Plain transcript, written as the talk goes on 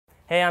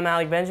Hey, I'm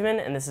Alec Benjamin,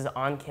 and this is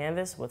On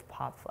Canvas with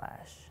Pop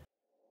Flash.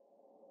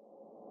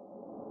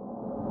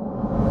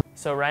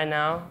 So right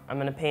now, I'm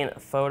gonna paint a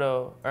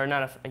photo, or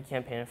not, I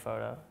can't paint a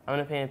photo. I'm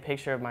gonna paint a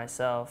picture of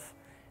myself,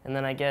 and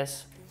then I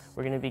guess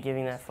we're gonna be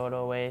giving that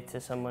photo away to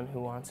someone who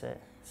wants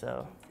it.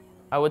 So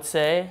I would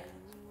say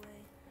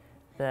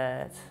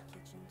that,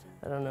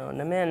 I don't know,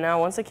 man, now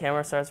once the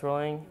camera starts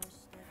rolling,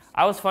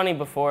 I was funny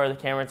before the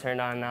camera turned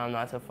on, now I'm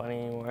not so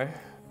funny anymore.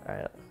 All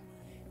right.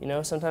 You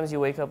know, sometimes you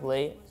wake up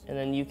late and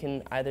then you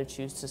can either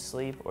choose to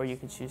sleep or you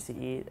can choose to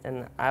eat,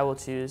 and I will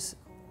choose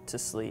to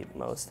sleep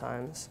most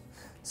times.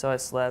 So I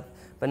slept,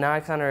 but now I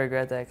kind of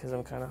regret that because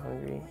I'm kind of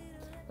hungry.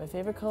 My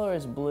favorite color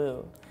is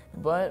blue,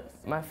 but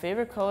my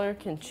favorite color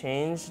can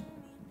change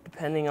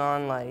depending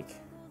on like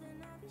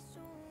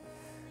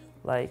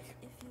I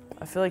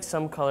feel like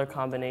some color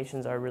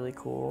combinations are really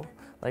cool.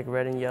 Like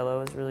red and yellow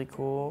is really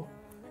cool.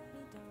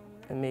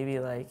 And maybe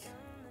like,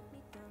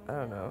 I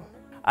don't know.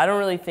 I don't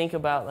really think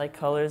about like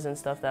colors and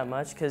stuff that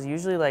much because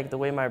usually like the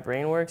way my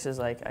brain works is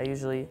like I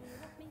usually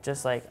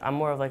just like, I'm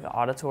more of like an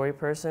auditory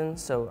person,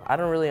 so I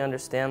don't really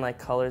understand like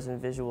colors and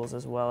visuals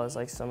as well as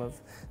like some of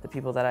the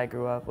people that I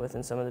grew up with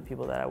and some of the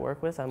people that I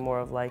work with. I'm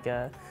more of like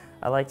I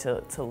like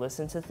to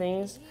listen to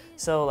things.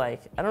 So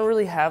like, I don't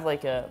really have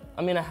like I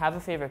mean I have a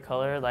favorite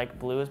color, like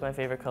blue is my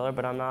favorite color,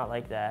 but I'm not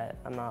like that.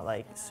 I'm not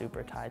like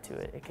super tied to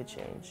it. It could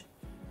change.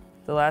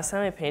 The last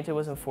time I painted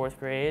was in 4th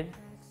grade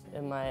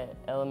in my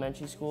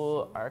elementary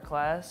school art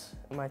class.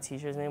 And my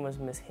teacher's name was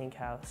Miss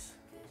Hinkhouse.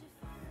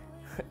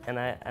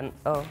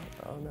 Oh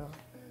no.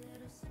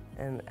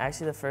 And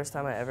actually the first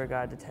time I ever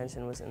got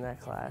detention was in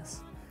that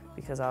class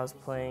because I was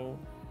playing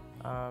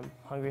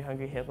Hungry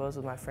Hungry Hippos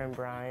with my friend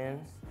Brian,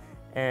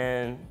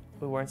 and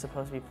we weren't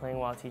supposed to be playing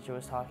while the teacher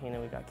was talking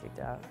and we got kicked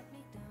out.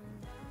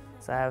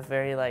 So I have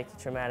very like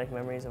traumatic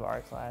memories of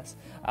art class.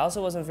 I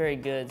also wasn't very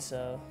good,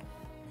 so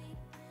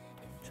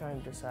I'm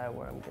trying to decide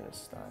where I'm gonna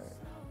start.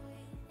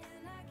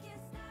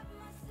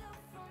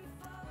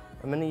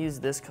 I'm gonna use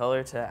this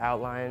color to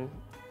outline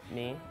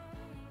me.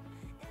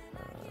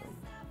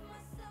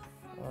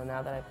 Well,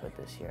 now that I put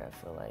this here, I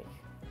feel like,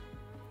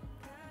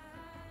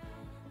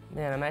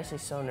 man, I'm actually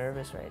so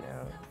nervous right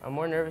now. I'm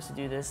more nervous to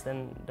do this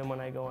than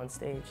when I go on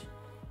stage.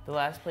 The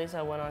last place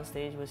I went on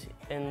stage was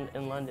in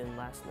London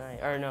last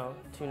night, or no,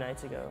 2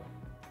 nights ago,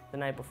 the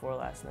night before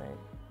last night.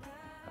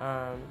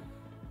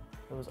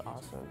 It was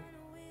awesome.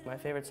 My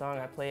favorite song,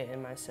 I play it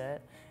in my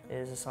set,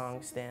 is a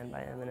song Stand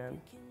by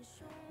Eminem.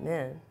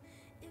 Man,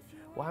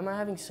 why am I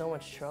having so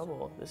much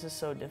trouble? This is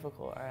so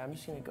difficult. All right, I'm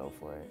just gonna go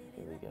for it.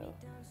 Here we go.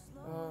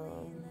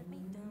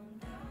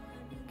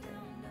 Okay.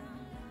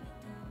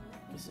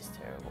 This is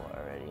terrible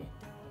already.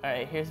 All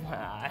right, here's my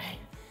eye.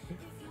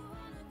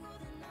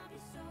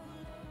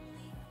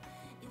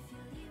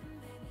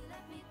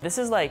 This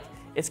is like,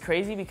 it's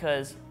crazy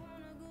because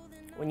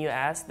when you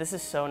ask, this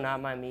is so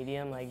not my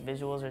medium, like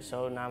visuals are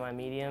so not my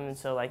medium, and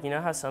so like, you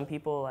know how some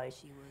people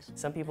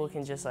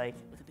can just like,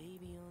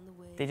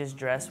 they just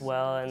dress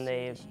well and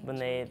when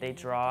they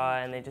draw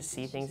and they just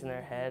see things in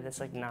their head.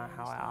 It's like not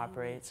how I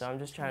operate. So I'm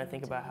just trying to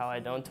think about how I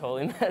don't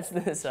totally mess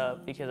this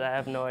up because I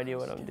have no idea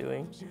what I'm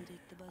doing.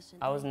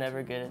 I was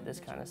never good at this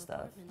kind of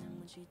stuff.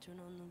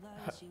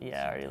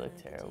 Yeah, I already look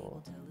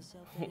terrible.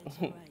 All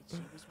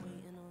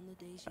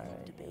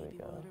right, here we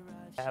go.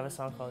 I have a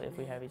song called If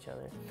We Have Each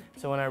Other.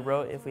 So when I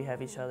wrote If We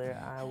Have Each Other,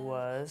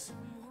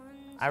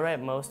 I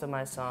write most of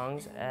my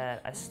songs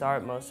I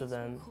start most of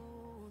them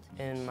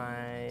in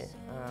my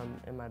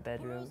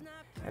bedroom,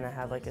 and I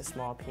have like a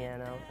small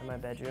piano in my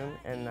bedroom,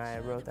 and I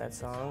wrote that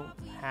song,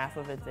 half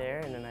of it there,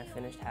 and then I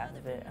finished half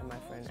of it at my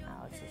friend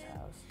Alex's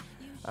house.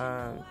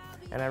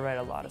 And I write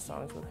a lot of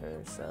songs with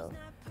her, so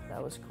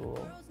that was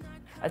cool.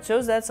 I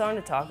chose that song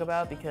to talk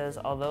about because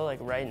although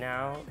like right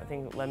now, I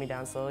think Let Me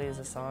Down Slowly is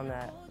a song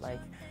that like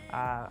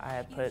I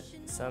had put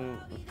some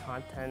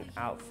content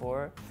out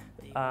for.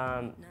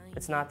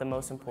 It's not the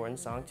most important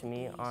song to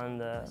me on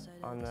the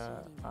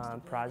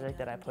project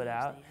that I put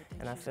out,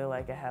 and I feel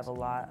like I have a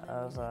lot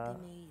of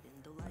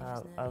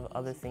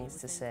other things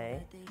to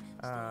say,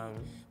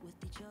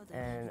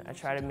 and I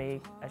try to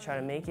make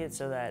it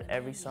so that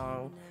every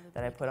song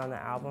that I put on the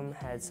album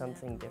had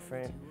something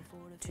different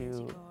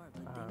to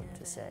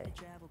say.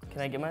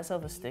 Can I give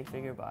myself a stick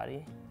figure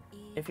body?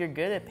 If you're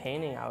good at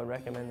painting, I would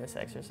recommend this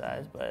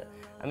exercise, but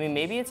I mean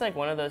maybe it's like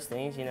one of those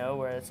things, you know,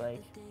 where it's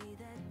like,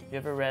 if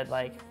you've ever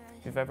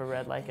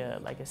read like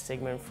a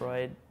Sigmund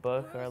Freud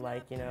book, or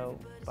like, you know,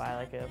 by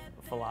like by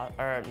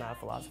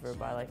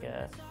like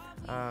a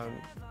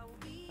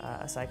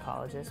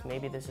psychologist,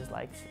 maybe this is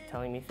like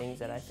telling me things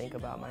that I think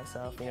about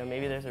myself. You know,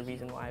 maybe there's a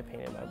reason why I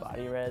painted my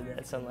body red.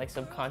 That's some like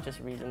subconscious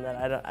reason that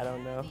I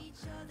don't know.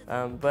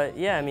 But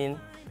yeah, I mean,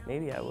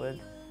 maybe I would.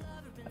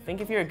 I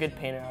think if you're a good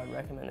painter, I would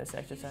recommend this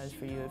exercise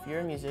for you. If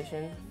you're a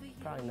musician,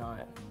 probably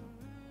not.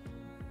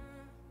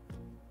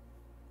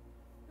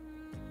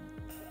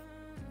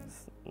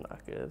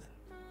 Not good.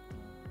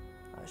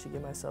 I should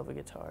get myself a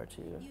guitar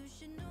too.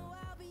 It's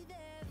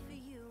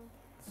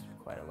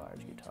quite quite a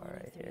large guitar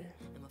right here.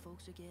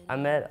 I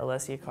met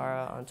Alessia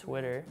Cara on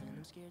Twitter.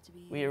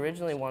 We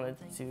originally wanted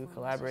to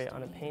collaborate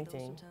on a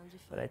painting,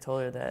 but I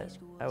told her that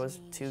I was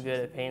too good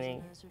at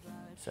painting,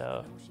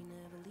 so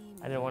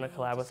I didn't want to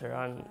collab with her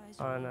on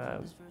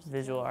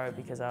visual art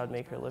because I would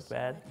make her look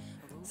bad.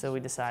 So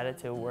we decided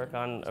to work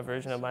on a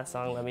version of my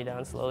song, Let Me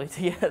Down Slowly,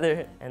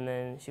 together. And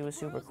then she was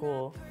super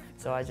cool.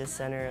 So I just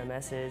sent her a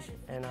message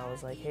and I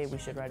was like, hey, we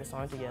should write a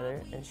song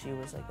together. And she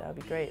was like, that would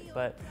be great.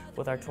 But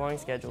with our touring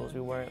schedules,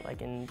 we weren't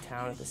like in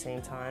town at the same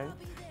time.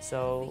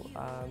 So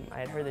I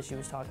had heard that she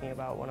was talking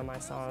about one of my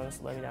songs,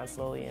 Let Me Down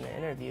Slowly, in an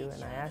interview.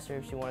 And I asked her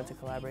if she wanted to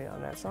collaborate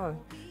on that song.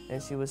 And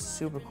she was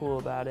super cool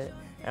about it.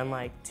 And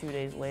like 2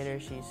 days later,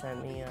 she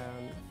sent me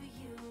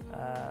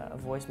a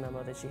voice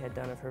memo that she had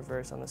done of her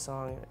verse on the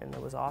song, and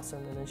it was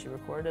awesome. And then she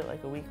recorded it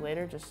like a week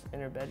later, just in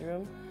her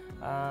bedroom,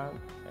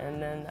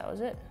 and then that was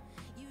it.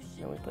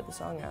 And then we put the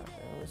song out,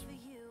 and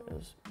it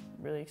was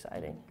really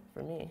exciting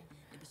for me,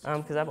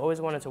 because I've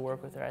always wanted to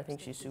work with her. I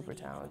think she's super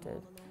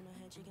talented.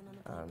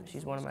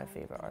 She's one of my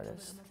favorite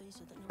artists.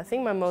 I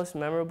think my most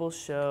memorable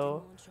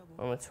show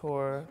on the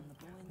tour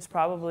is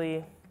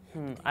probably,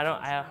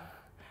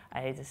 I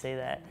hate to say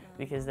that,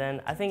 because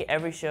then I think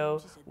every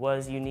show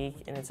was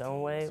unique in its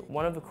own way.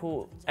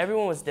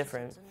 Everyone was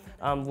different.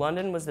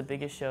 London was the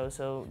biggest show,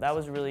 so that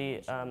was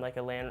really like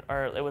it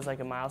was like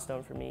a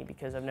milestone for me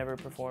because I've never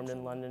performed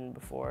in London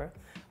before.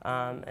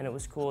 And it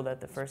was cool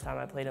that the first time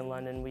I played in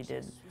London,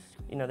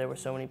 there were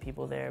so many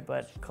people there.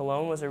 But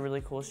Cologne was a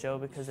really cool show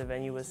because the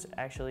venue was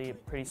actually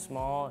pretty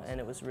small and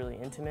it was really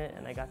intimate,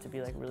 and I got to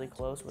be like really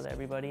close with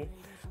everybody.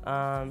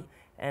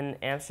 And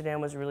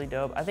Amsterdam was really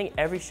dope. I think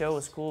every show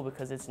was cool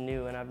because it's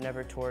new and I've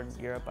never toured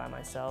Europe by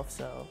myself,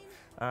 so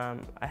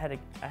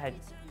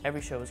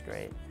every show was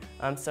great.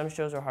 Some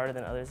shows were harder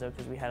than others though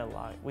because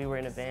we were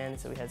in a van,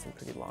 so we had some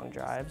pretty long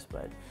drives,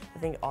 but I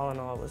think all in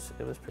all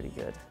it was pretty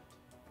good.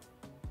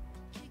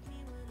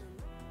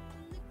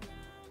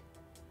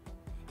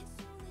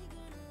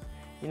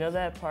 You know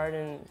that part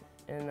in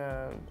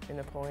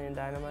Napoleon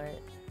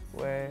Dynamite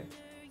where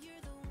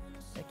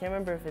I can't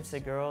remember if it's a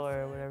girl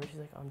or whatever,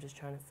 she's like, I'm just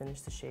trying to finish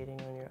the shading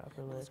on your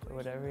upper lip or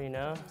whatever, you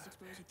know?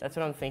 That's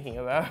what I'm thinking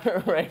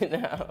about right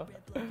now.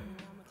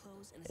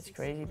 It's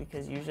crazy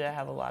because usually I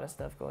have a lot of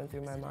stuff going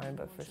through my mind,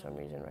 but for some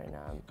reason right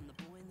now I'm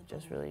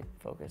just really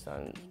focused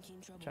on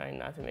trying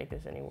not to make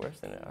this any worse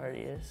than it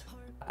already is.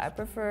 I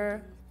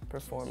prefer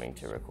performing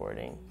to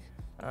recording,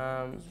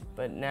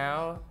 but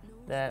now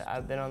that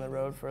I've been on the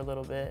road for a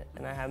little bit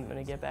and I'm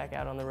gonna get back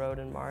out on the road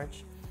in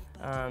March,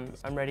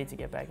 I'm ready to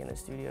get back in the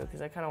studio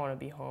because I kind of want to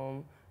be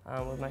home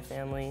with my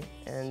family,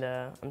 and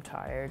I'm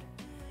tired.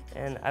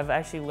 And I've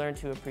actually learned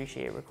to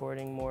appreciate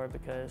recording more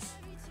because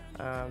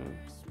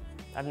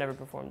I've never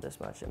performed this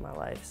much in my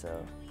life. So,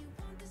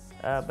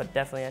 but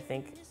definitely I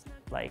think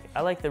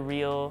I like the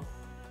real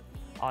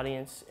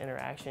audience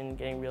interaction,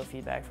 getting real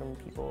feedback from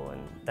people,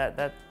 and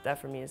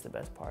that for me is the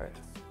best part.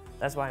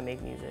 That's why I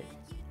make music.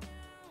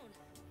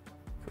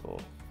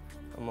 Cool.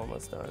 I'm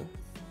almost done.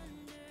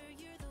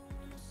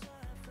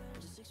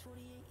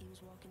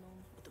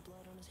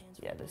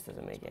 Yeah, this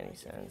doesn't make any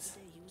sense.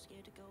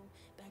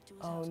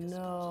 Oh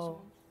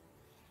no.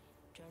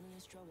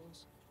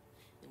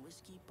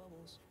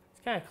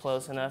 It's kind of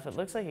close enough. It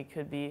looks like it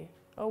could be.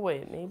 Oh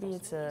wait, maybe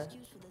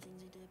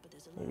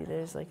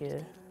there's like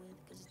a.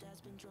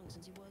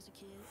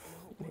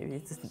 Maybe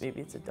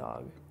it's a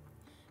dog.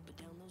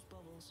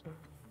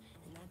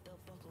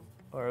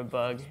 Or a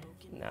bug.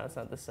 No, it's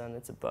not the sun,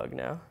 it's a bug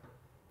now.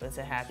 But it's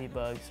a happy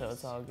bug, so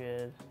it's all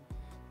good.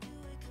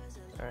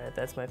 Alright,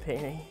 that's my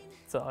painting.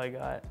 That's all I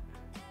got.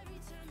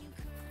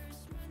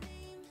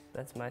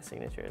 That's my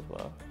signature as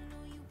well.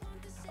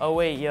 Oh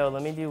wait, yo,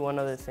 let me do one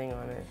other thing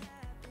on it.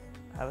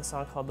 I have a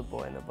song called The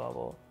Boy in the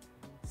Bubble,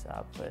 so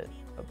I'll put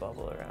a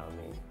bubble around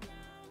me.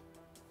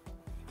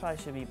 Probably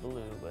should be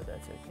blue, but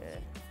that's okay.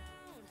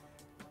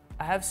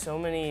 I have so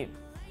many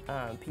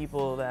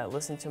people that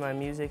listen to my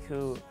music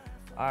who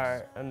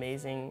are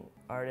amazing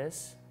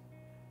artists,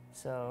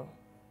 so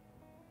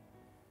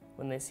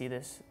when they see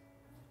this,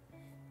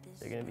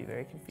 they're gonna be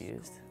very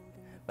confused.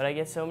 But I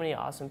get so many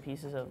awesome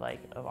pieces of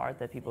art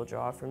that people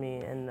draw for me,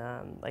 and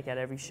like at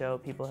every show,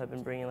 people have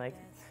been bringing like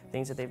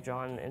things that they've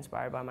drawn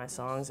inspired by my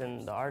songs,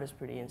 and the art is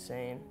pretty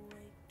insane.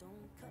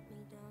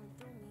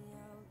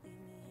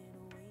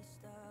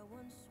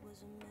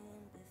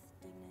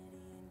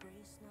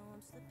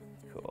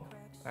 Cool.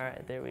 All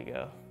right, there we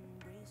go.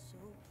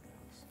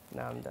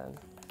 Now I'm done.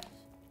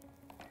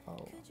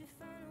 Oh.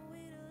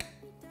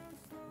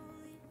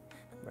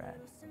 Rad.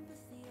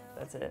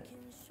 That's it.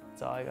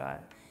 That's all I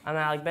got. I'm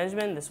Alec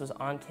Benjamin. This was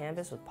On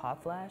Campus with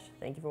Pop Flash.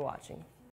 Thank you for watching.